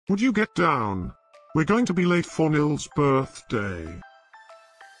Would you get down? We're going to be late for Nil's birthday.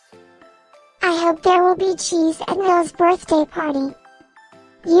 I hope there will be cheese at Nil's birthday party.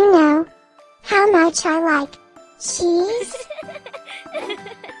 You know how much I like cheese.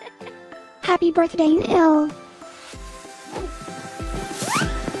 Happy birthday, Nil.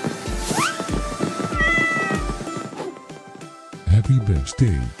 Happy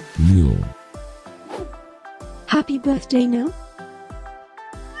birthday, Nil. Happy birthday, Nil.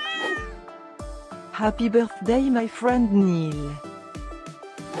 Happy birthday, my friend Nil.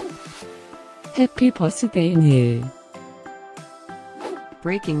 Happy birthday, Nil.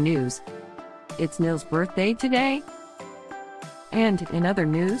 Breaking news. It's Nil's birthday today. And in other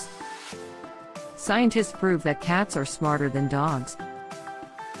news, scientists prove that cats are smarter than dogs.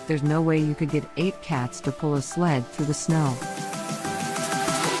 There's no way you could get 8 cats to pull a sled through the snow.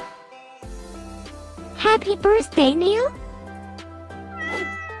 Happy birthday, Nil.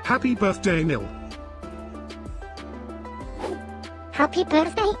 Happy birthday, Nil. Happy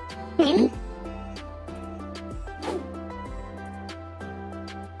birthday, Nil.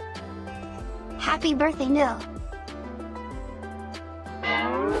 Happy birthday, Nil.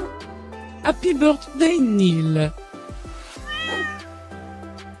 Happy birthday, Nil.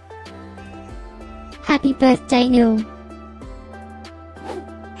 Happy birthday, Nil.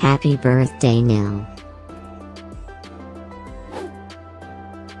 Happy birthday, Nil.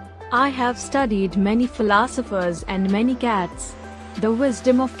 I have studied many philosophers and many cats. The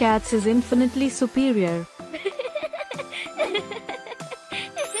wisdom of cats is infinitely superior.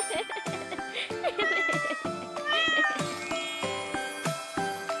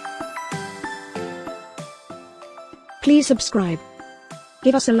 Please subscribe,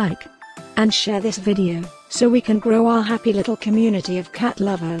 give us a like, and share this video, so we can grow our happy little community of cat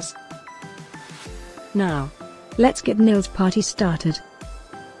lovers. Now, let's get Nil's party started.